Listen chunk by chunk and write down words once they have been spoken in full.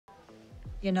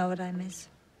You know what I miss?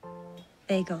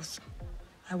 Bagels.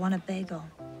 I want a bagel.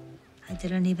 I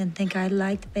didn't even think I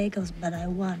liked bagels, but I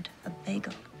want a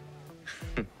bagel.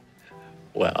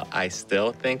 Well, I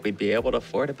still think we'd be able to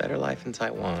afford a better life in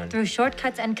Taiwan. Through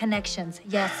shortcuts and connections,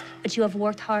 yes. But you have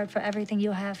worked hard for everything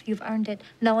you have. You've earned it.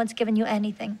 No one's given you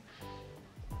anything.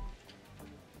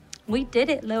 We did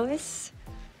it, Louis.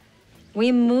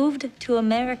 We moved to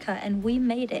America and we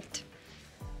made it.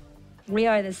 We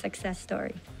are the success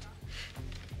story.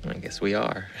 I guess we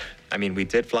are. I mean, we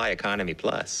did fly economy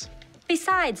plus.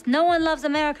 Besides, no one loves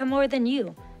America more than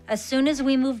you. As soon as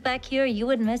we move back here, you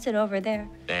would miss it over there.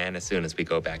 And as soon as we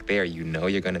go back there, you know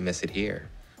you're gonna miss it here.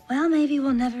 Well, maybe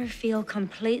we'll never feel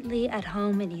completely at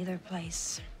home in either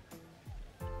place.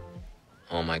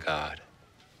 Oh my God.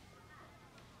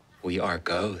 We are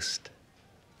Ghost.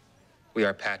 We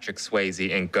are Patrick Swayze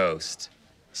in Ghost.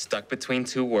 Stuck between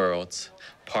two worlds,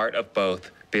 part of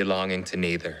both, belonging to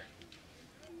neither.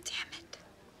 Damn it.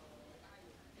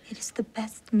 It is the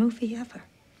best movie ever.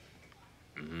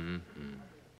 Mm-hmm.